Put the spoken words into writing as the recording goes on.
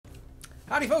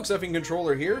Howdy folks, Effing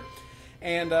Controller here,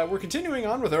 and we're continuing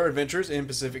on with our adventures in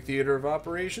Pacific Theater of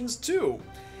Operations 2.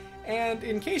 And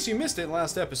in case you missed it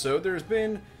last episode, there's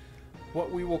been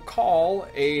what we will call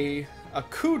a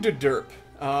coup de derp.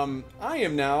 I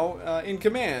am now in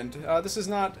command. This is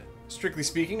not, strictly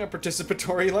speaking, a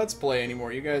participatory Let's Play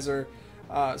anymore. You guys are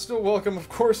still welcome, of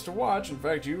course, to watch. In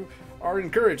fact, you are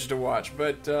encouraged to watch,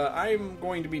 but I'm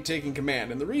going to be taking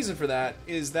command. And the reason for that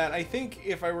is that I think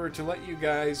if I were to let you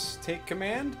guys take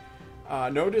command,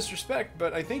 no disrespect,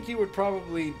 but I think you would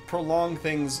probably prolong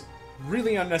things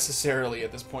really unnecessarily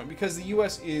at this point, because the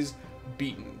U.S. is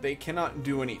beaten. They cannot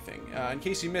do anything. In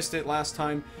case you missed it last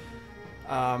time,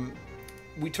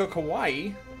 we took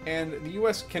Hawaii, and the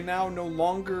U.S. can now no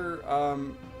longer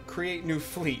create new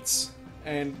fleets.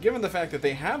 And given the fact that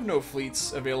they have no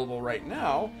fleets available right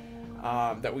now,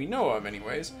 that we know of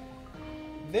anyways,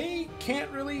 they can't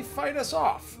really fight us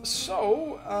off.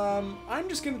 So, I'm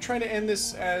just going to try to end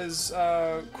this as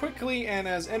quickly and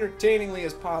as entertainingly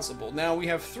as possible. Now, we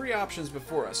have three options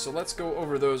before us, so let's go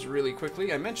over those really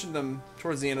quickly. I mentioned them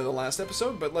towards the end of the last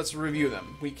episode, but let's review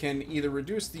them. We can either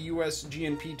reduce the U.S.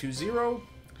 GNP to 0.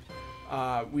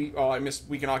 We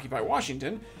can occupy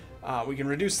Washington. We can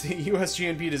reduce the U.S.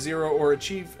 GNP to 0 or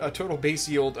achieve a total base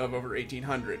yield of over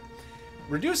 1,800.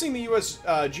 Reducing the U.S.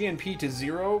 GNP to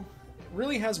 0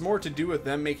 really has more to do with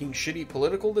them making shitty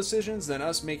political decisions than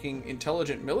us making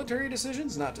intelligent military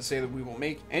decisions. Not to say that we will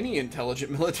make any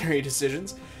intelligent military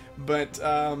decisions, but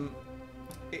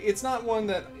it's not one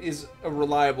that is a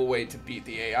reliable way to beat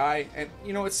the AI. And,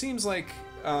 you know, it seems like,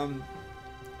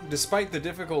 despite the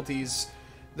difficulties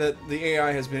that the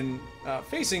AI has been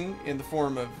facing in the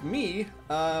form of me,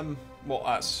 well,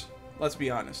 us. Let's be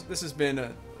honest. This has been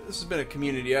a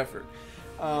community effort.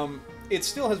 It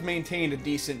still has maintained a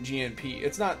decent GNP.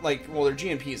 It's not like, well, their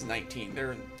GNP is 19.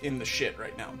 They're in the shit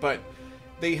right now. But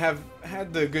they have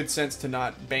had the good sense to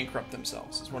not bankrupt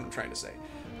themselves, is what I'm trying to say.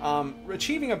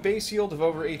 Achieving a base yield of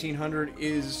over 1,800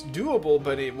 is doable,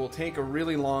 but it will take a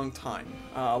really long time.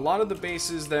 A lot of the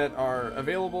bases that are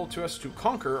available to us to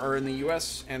conquer are in the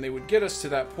US, and they would get us to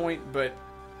that point, but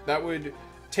that would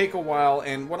take a while,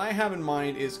 and what I have in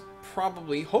mind is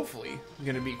probably, hopefully,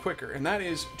 going to be quicker, and that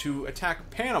is to attack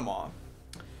Panama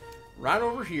right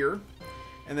over here,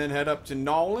 and then head up to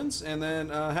New Orleans, and then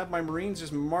have my Marines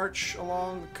just march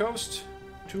along the coast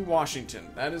to Washington.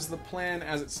 That is the plan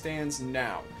as it stands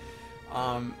now.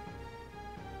 I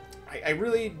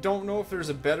really don't know if there's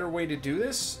a better way to do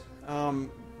this.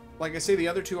 Like I say, the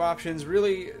other two options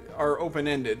really are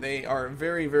open-ended. They are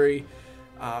very, very...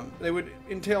 they would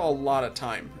entail a lot of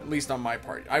time, at least on my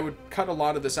part. I would cut a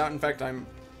lot of this out. In fact, I'm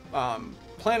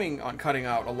planning on cutting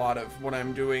out a lot of what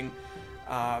I'm doing,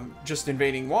 just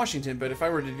invading Washington. But if I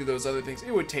were to do those other things,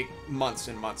 it would take months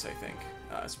and months, I think.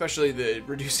 Especially the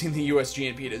reducing the U.S.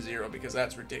 GNP to 0, because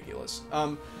that's ridiculous.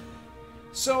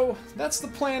 So that's the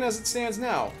plan as it stands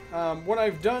now. What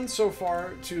I've done so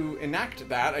far to enact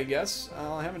that, I guess,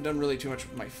 I haven't done really too much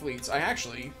with my fleets. I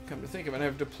actually, come to think of it,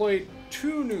 I've deployed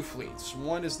 2 new fleets.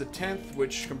 One is the 10th,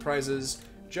 which comprises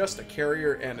just a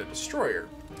carrier and a destroyer.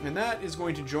 And that is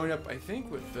going to join up, I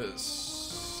think, with the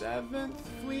 7th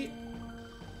fleet?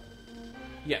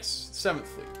 Yes, 7th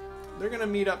fleet. They're going to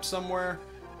meet up somewhere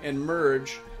and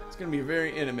merge. It's going to be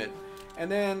very intimate. And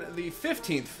then the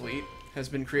 15th fleet has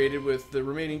been created with the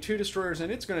remaining 2 destroyers,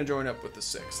 and it's going to join up with the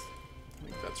 6th. I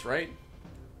think that's right.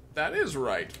 That is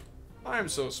right. I'm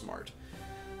so smart.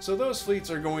 So those fleets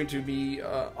are going to be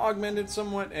augmented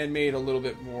somewhat and made a little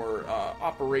bit more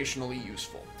operationally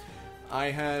useful. I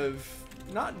have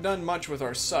not done much with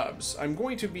our subs. I'm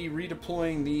going to be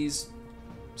redeploying these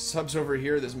subs over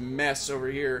here, this mess over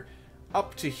here,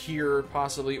 up to here,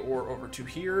 possibly, or over to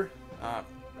here.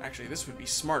 Actually, this would be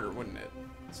smarter, wouldn't it?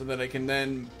 So that I can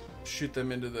then shoot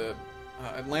them into the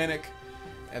Atlantic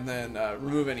and then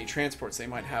remove any transports they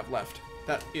might have left.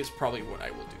 That is probably what I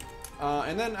will do.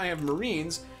 And then I have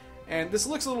Marines, and this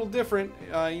looks a little different.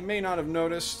 You may not have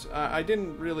noticed. I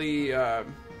didn't really...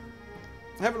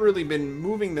 haven't really been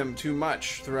moving them too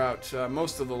much throughout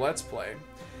most of the Let's Play.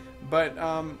 But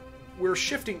we're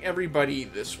shifting everybody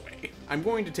this way. I'm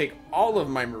going to take all of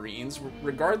my Marines,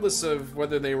 regardless of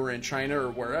whether they were in China or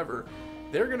wherever.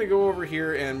 They're going to go over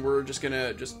here, and we're just going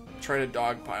to try to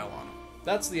dogpile on them.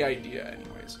 That's the idea,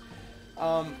 anyways.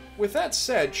 With that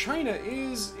said, China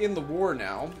is in the war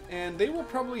now, and they will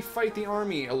probably fight the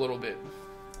army a little bit.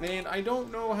 And I don't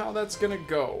know how that's going to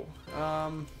go.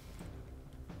 I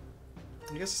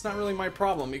guess it's not really my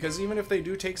problem, because even if they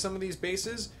do take some of these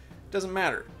bases, it doesn't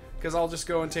matter, because I'll just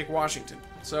go and take Washington.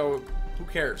 So, who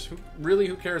cares? Who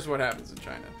cares what happens in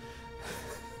China?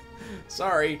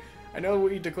 Sorry. I know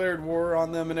we declared war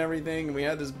on them and everything, and we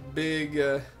had this big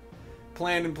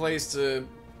plan in place to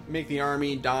make the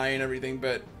army die and everything,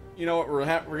 but you know what? We're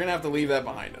going to have to leave that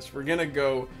behind us. We're going to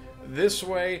go this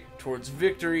way towards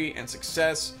victory and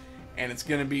success, and it's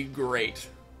going to be great.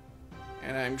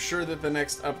 And I'm sure that the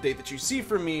next update that you see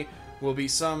from me will be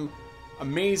some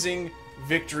amazing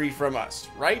victory from us,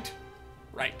 right?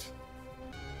 Right.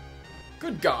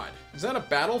 Good God. Is that a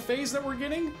battle phase that we're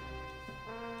getting?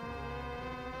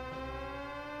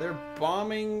 They're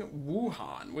bombing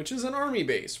Wuhan, which is an army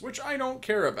base, which I don't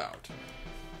care about.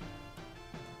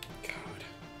 God.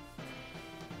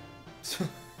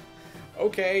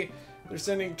 Okay, they're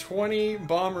sending 20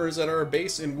 bombers at our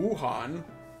base in Wuhan.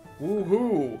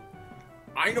 Woohoo!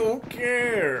 I don't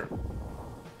care!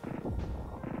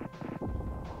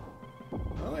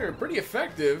 Well, they're pretty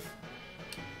effective.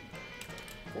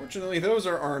 Fortunately, those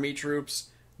are army troops.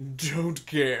 Don't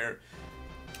care.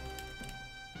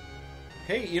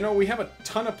 Hey, you know, we have a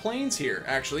ton of planes here,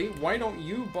 actually. Why don't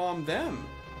you bomb them?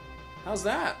 How's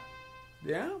that?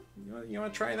 Yeah? You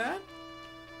want to try that?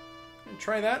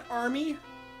 Try that, army?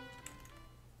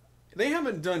 They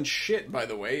haven't done shit, by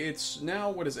the way. It's now,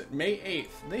 what is it, May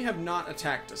 8th. They have not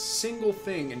attacked a single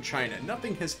thing in China.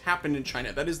 Nothing has happened in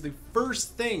China. That is the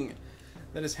first thing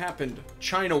that has happened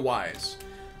China-wise.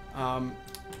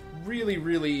 Really,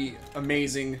 really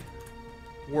amazing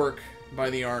work by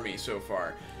the army so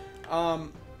far.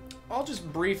 I'll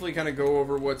just briefly kind of go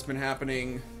over what's been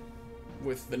happening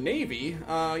with the Navy.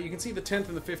 You can see the 10th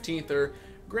and the 15th are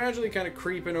gradually kind of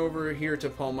creeping over here to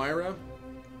Palmyra.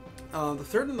 The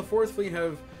 3rd and the 4th Fleet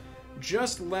have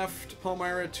just left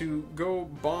Palmyra to go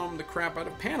bomb the crap out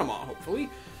of Panama, hopefully.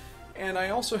 And I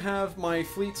also have my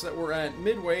fleets that were at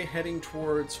Midway heading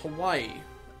towards Hawaii.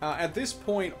 At this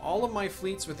point, all of my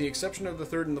fleets, with the exception of the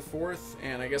 3rd and the 4th,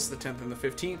 and I guess the 10th and the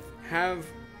 15th, have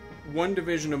one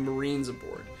division of Marines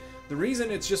aboard. The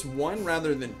reason it's just one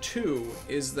rather than two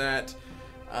is that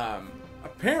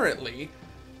apparently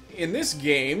in this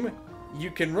game you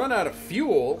can run out of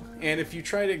fuel, and if you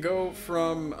try to go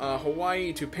from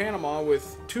Hawaii to Panama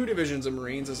with 2 divisions of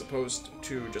Marines as opposed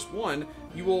to just one,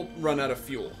 you will run out of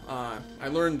fuel. I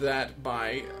learned that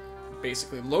by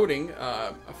basically loading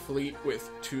a fleet with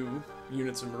 2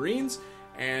 units of Marines,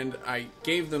 and I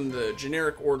gave them the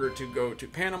generic order to go to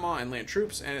Panama and land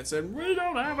troops, and it said, we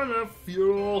don't have enough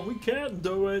fuel, we can't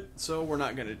do it, so we're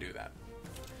not going to do that.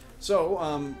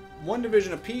 So, 1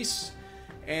 division apiece,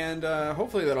 and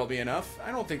hopefully that'll be enough.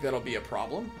 I don't think that'll be a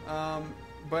problem.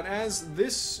 But as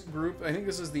this group, I think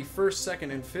this is the 1st,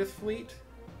 2nd, and 5th Fleet.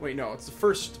 Wait, no, it's the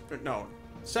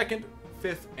 2nd,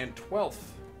 5th, and 12th.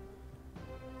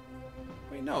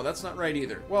 Wait, no, that's not right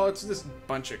either. Well, it's this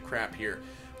bunch of crap here.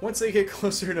 Once they get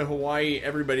closer to Hawaii,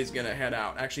 everybody's going to head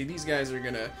out. Actually, these guys are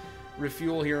going to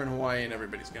refuel here in Hawaii, and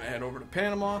everybody's going to head over to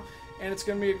Panama, and it's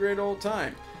going to be a great old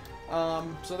time.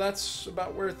 So that's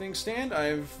about where things stand.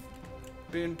 I've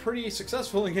been pretty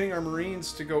successful in getting our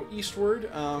Marines to go eastward.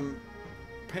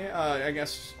 I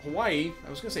guess Hawaii, I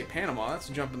was going to say Panama, that's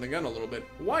jumping the gun a little bit.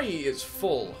 Hawaii is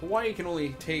full. Hawaii can only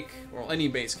take, well, any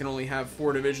base can only have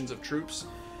 4 divisions of troops.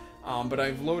 But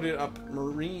I've loaded up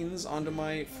Marines onto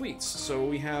my fleets, so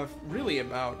we have really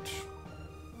about,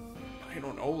 I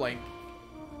don't know, like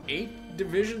 8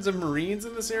 divisions of Marines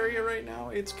in this area right now.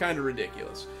 It's kind of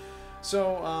ridiculous.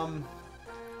 So,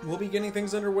 we'll be getting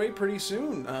things underway pretty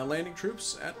soon, landing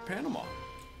troops at Panama.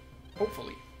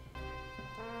 Hopefully.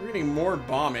 We're getting more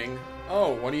bombing.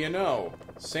 Oh, what do you know?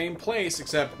 Same place,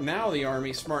 except now the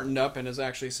army smartened up and is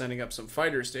actually sending up some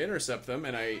fighters to intercept them,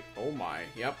 and oh my,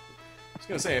 yep. I was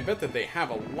going to say, I bet that they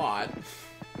have a lot.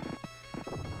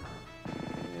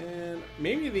 And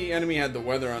maybe the enemy had the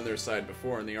weather on their side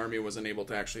before and the army wasn't able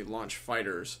to actually launch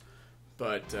fighters.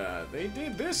 But they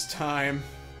did this time.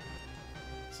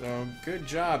 So, good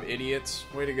job, idiots.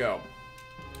 Way to go.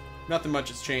 Nothing much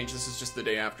has changed. This is just the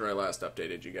day after I last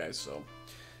updated you guys, so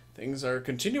things are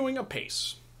continuing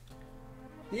apace.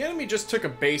 The enemy just took a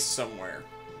base somewhere.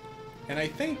 And I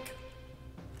think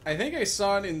I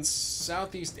saw it in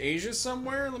Southeast Asia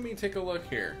somewhere. Let me take a look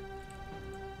here.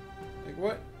 Like,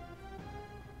 what?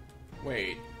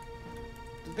 Wait.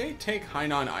 Did they take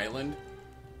Hainan Island?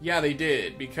 Yeah, they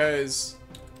did, because...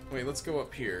 Wait, let's go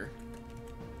up here.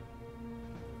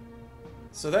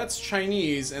 So that's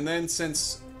Chinese, and then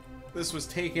since this was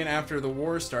taken after the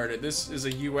war started, this is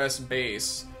a U.S.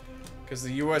 base. Because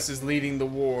the U.S. is leading the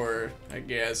war, I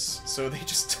guess. So they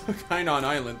just took Hainan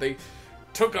Island. They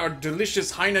took our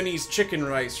delicious Hainanese chicken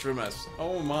rice from us.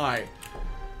 Oh my.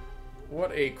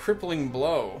 What a crippling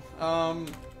blow.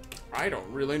 I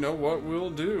don't really know what we'll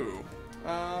do.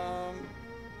 I'm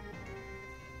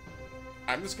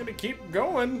just gonna keep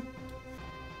going.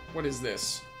 What is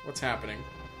this? What's happening?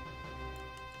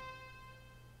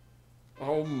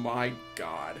 Oh my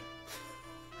god.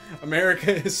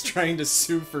 America is trying to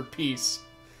sue for peace.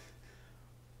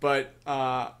 But,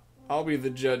 I'll be the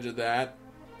judge of that.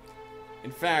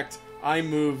 In fact, I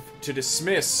move to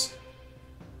dismiss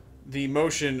the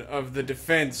motion of the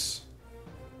defense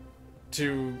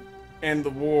to end the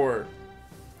war.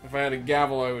 If I had a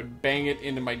gavel, I would bang it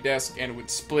into my desk and it would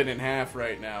split in half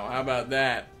right now. How about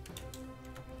that?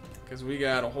 Because we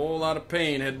got a whole lot of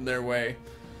pain heading their way.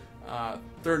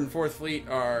 Third and Fourth Fleet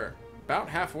are about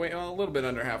halfway, well, a little bit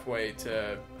under halfway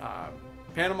to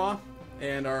Panama,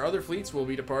 and our other fleets will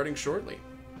be departing shortly.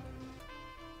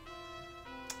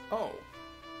 Oh.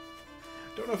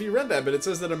 Don't know if you read that, but it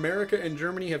says that America and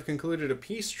Germany have concluded a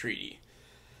peace treaty.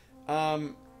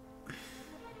 You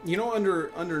know,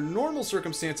 under normal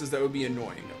circumstances, that would be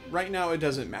annoying. Right now, it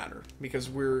doesn't matter, because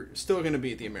we're still going to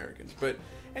beat the Americans.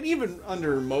 And even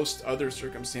under most other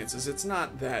circumstances, it's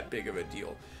not that big of a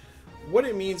deal. What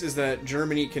it means is that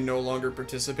Germany can no longer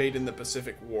participate in the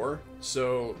Pacific War,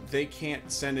 so they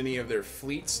can't send any of their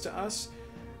fleets to us.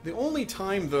 The only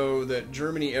time, though, that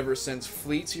Germany ever sends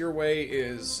fleets your way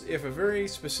is if a very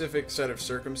specific set of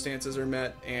circumstances are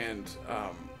met, and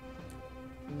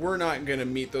we're not going to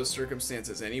meet those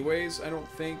circumstances anyways, I don't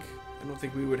think. I don't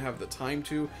think we would have the time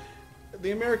to.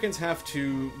 The Americans have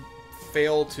to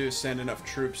fail to send enough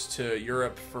troops to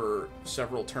Europe for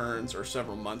several turns, or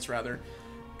several months, rather.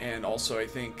 And also, I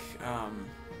think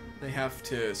they have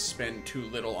to spend too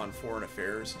little on foreign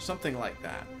affairs, something like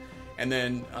that. And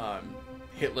then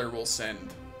Hitler will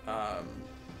send, I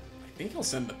think he'll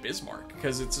send the Bismarck,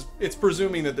 because it's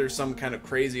presuming that there's some kind of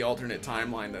crazy alternate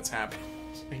timeline that's happened,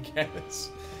 I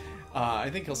guess. I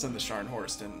think he'll send the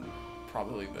Scharnhorst and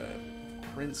probably the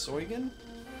Prince Eugen?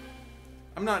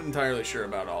 I'm not entirely sure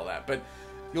about all that, but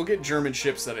you'll get German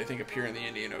ships that I think appear in the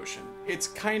Indian Ocean. It's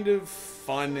kind of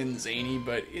fun and zany,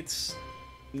 but it's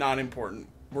not important.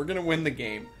 We're gonna win the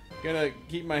game. Gonna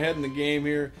keep my head in the game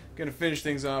here. Gonna finish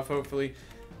things off, hopefully.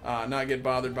 Not get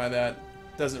bothered by that.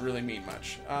 Doesn't really mean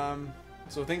much.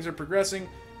 So things are progressing.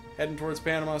 Heading towards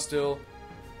Panama still.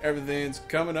 Everything's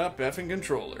coming up effing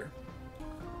controller.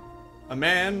 A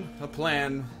man, a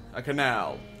plan, a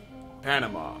canal.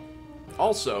 Panama.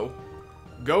 Also,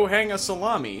 go hang a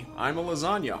salami. I'm a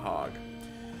lasagna hog.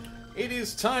 It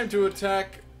is time to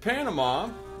attack Panama.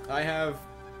 No,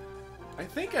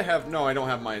 I don't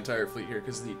have my entire fleet here,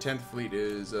 because the 10th fleet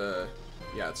is,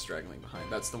 yeah, it's straggling behind.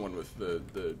 That's the one with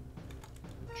the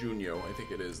Junio, I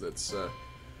think it is, that's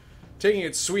taking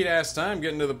its sweet-ass time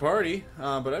getting to the party.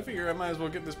 But I figure I might as well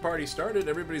get this party started.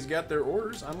 Everybody's got their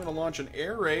orders. I'm going to launch an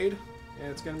air raid, and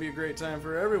it's going to be a great time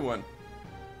for everyone.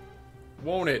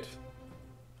 Won't it?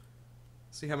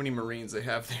 See how many Marines they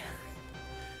have there.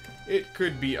 It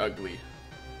could be ugly.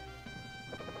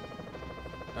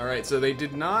 Alright, so they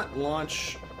did not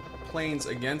launch planes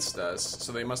against us,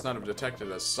 so they must not have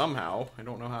detected us somehow. I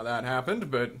don't know how that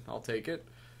happened, but I'll take it.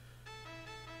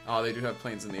 Oh, they do have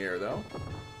planes in the air, though.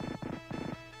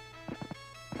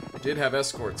 They did have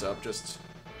escorts up, just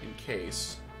in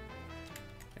case.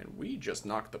 And we just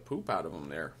knocked the poop out of them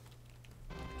there.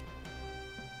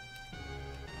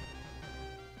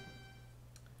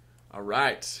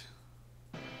 Alright.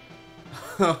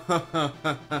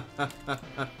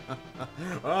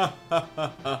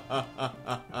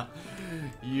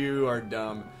 You are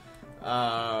dumb.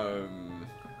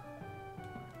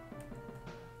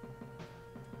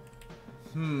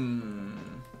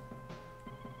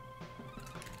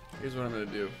 Here's what I'm gonna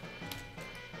do.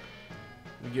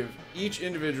 I'm gonna give each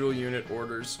individual unit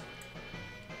orders.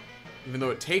 Even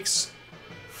though it takes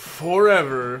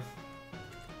forever.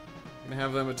 I'm gonna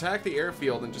have them attack the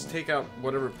airfield and just take out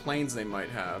whatever planes they might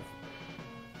have.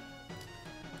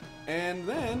 And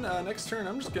then, next turn,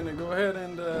 I'm just gonna go ahead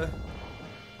and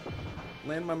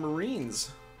land my Marines.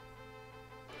 So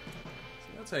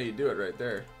that's how you do it right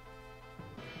there.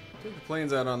 Take the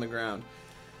planes out on the ground.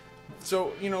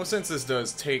 So, you know, since this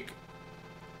does take...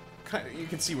 you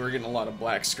can see we're getting a lot of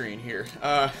black screen here.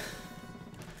 I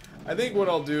think what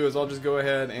I'll do is I'll just go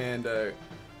ahead and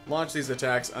launch these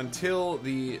attacks until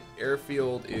the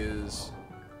airfield is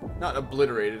not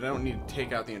obliterated. I don't need to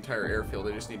take out the entire airfield,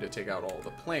 I just need to take out all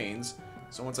the planes.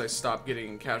 So once I stop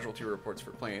getting casualty reports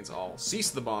for planes, I'll cease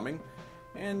the bombing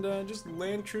and just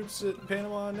land troops at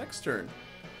Panama next turn.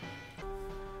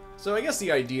 So I guess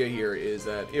the idea here is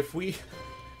that if we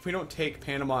don't take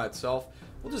Panama itself,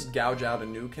 we'll just gouge out a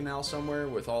new canal somewhere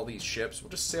with all these ships.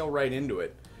 We'll just sail right into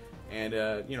it and,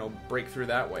 you know, break through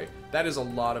that way. That is a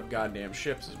lot of goddamn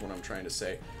ships is what I'm trying to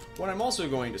say. What I'm also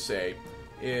going to say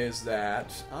is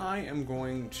that I am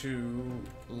going to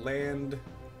land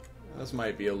This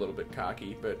might be a little bit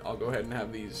cocky, but I'll go ahead and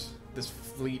have this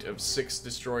fleet of 6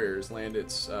 destroyers land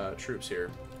its troops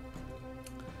here.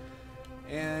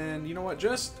 And you know what?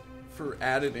 Just for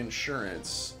added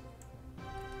insurance,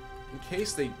 in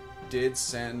case they did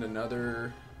send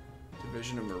another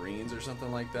division of Marines or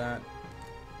something like that,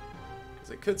 because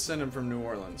they could send them from New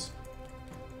Orleans.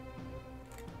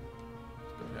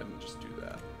 Let's go ahead and just do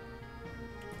that.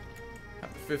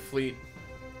 Have the 5th Fleet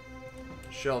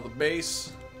shell the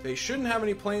base. They shouldn't have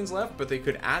any planes left, but they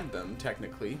could add them,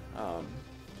 technically,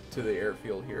 to the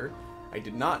airfield here. I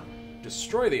did not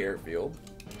destroy the airfield,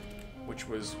 which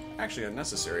was actually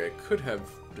unnecessary. I could have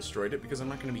destroyed it because I'm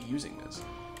not going to be using this.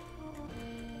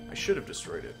 I should have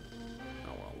destroyed it.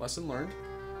 Oh well, lesson learned.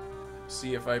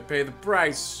 See if I pay the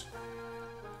price.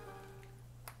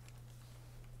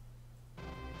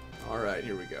 Alright,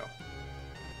 here we go.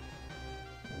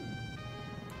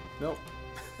 Nope.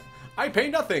 I pay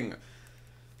nothing!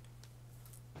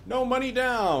 No money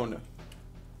down!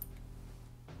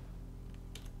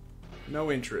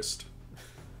 No interest.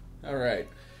 Alright.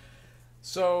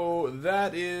 So,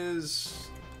 that is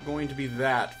going to be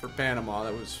that for Panama.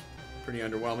 That was pretty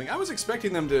underwhelming. I was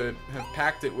expecting them to have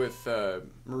packed it with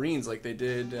Marines like they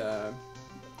did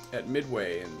at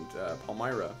Midway and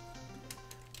Palmyra.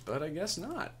 But I guess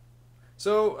not.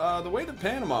 So, the way that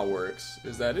Panama works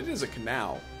is that it is a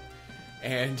canal.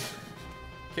 And,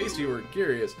 in case you were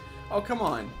curious, oh, come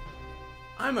on.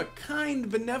 I'm a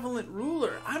kind, benevolent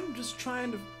ruler. I'm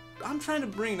trying to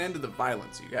bring an end to the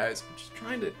violence, you guys. I'm just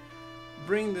trying to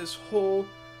bring this whole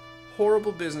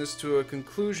horrible business to a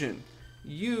conclusion.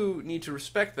 You need to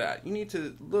respect that. You need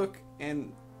to look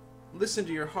and listen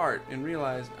to your heart and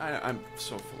realize I'm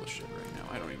so full of shit right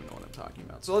now. I don't even know what I'm talking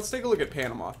about. So let's take a look at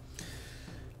Panama.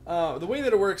 The way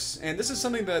that it works, and this is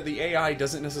something that the AI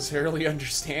doesn't necessarily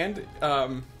understand.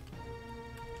 I'm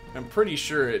pretty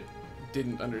sure it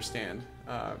didn't understand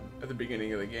at the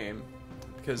beginning of the game,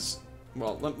 because,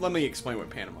 well, let me explain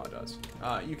what Panama does.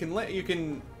 You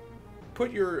can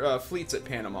put your fleets at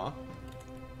Panama,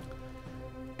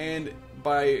 and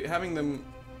by having them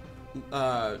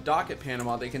dock at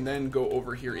Panama, they can then go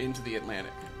over here into the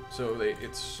Atlantic. So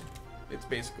it's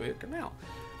basically a canal.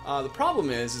 The problem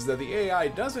is that the AI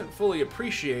doesn't fully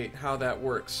appreciate how that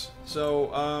works.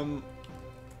 So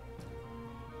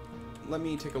let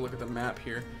me take a look at the map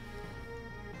here.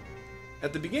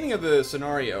 At the beginning of the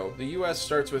scenario, the U.S.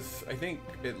 starts with, I think,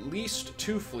 at least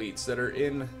 2 fleets that are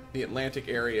in the Atlantic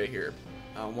area here.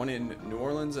 One in New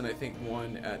Orleans and I think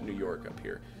one at New York up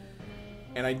here.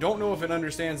 And I don't know if it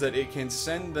understands that it can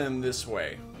send them this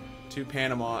way to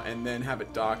Panama and then have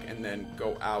it dock and then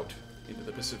go out into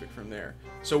the Pacific from there.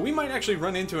 So we might actually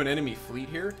run into an enemy fleet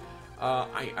here.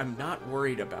 I'm not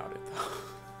worried about it, though.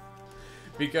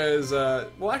 Because,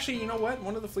 well, actually, you know what?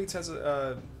 One of the fleets has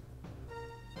a...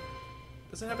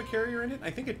 does it have a carrier in it?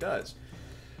 I think it does.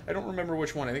 I don't remember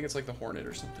which one. I think it's like the Hornet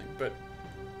or something. But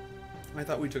I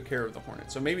thought we took care of the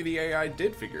Hornet. So maybe the AI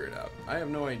did figure it out. I have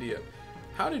no idea.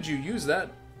 How did you use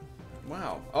that?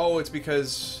 Wow. Oh, it's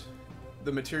because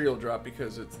the material dropped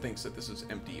because it thinks that this is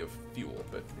empty of fuel,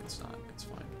 but it's not. It's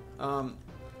fine.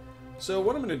 So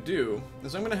what I'm going to do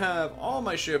is I'm going to have all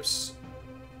my ships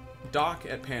dock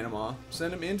at Panama,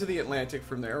 send them into the Atlantic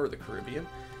from there, or the Caribbean,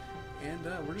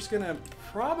 and we're just going to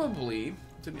probably,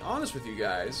 to be honest with you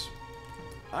guys,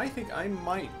 I think I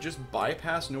might just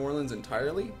bypass New Orleans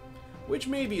entirely, which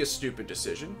may be a stupid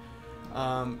decision,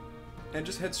 and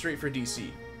just head straight for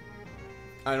DC.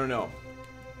 I don't know.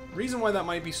 Reason why that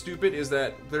might be stupid is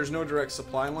that there's no direct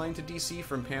supply line to DC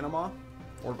from Panama,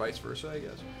 or vice versa, I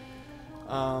guess.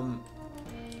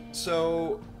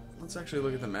 So let's actually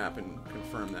look at the map and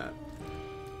confirm that.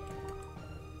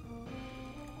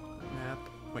 Map.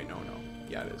 Wait, no.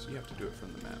 Yeah, it is. You have to do it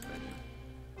from the map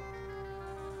menu.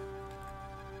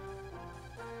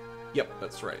 Yep,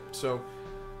 that's right. So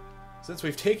since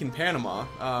we've taken Panama,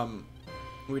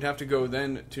 we'd have to go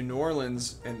then to New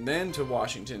Orleans and then to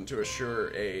Washington to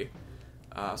assure a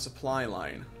supply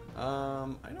line. I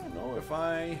don't know if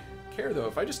I care, though.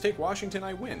 If I just take Washington,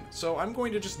 I win. So I'm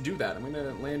going to just do that. I'm going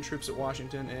to land troops at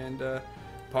Washington and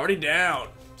party down.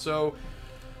 So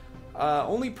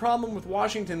only problem with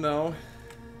Washington, though...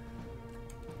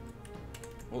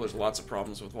 Well, there's lots of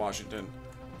problems with Washington.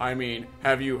 I mean,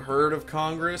 have you heard of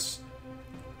Congress?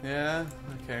 Yeah?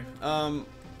 Okay. The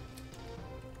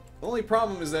only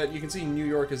problem is that you can see New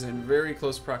York is in very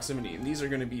close proximity, and these are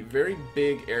going to be very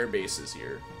big air bases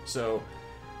here. So,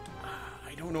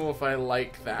 I don't know if I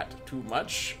like that too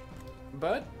much,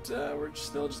 but we're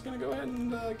still just going to go ahead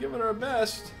and give it our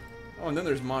best. Oh, and then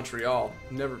there's Montreal.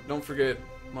 Don't forget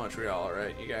Montreal,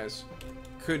 alright? You guys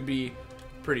could be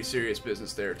pretty serious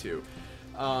business there too.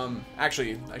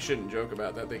 Actually, I shouldn't joke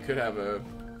about that. They could have a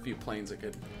few planes that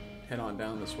could head on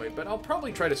down this way, but I'll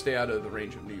probably try to stay out of the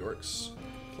range of New York's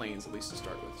planes, at least to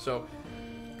start with. So,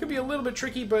 could be a little bit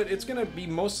tricky, but it's going to be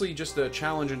mostly just a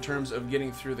challenge in terms of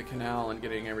getting through the canal and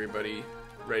getting everybody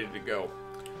ready to go.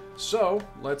 So,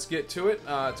 let's get to it.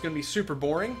 It's going to be super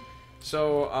boring,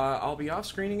 so I'll be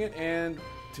off-screening it, and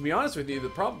to be honest with you,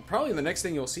 probably the next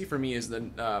thing you'll see from me is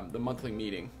the monthly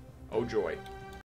meeting. Oh joy.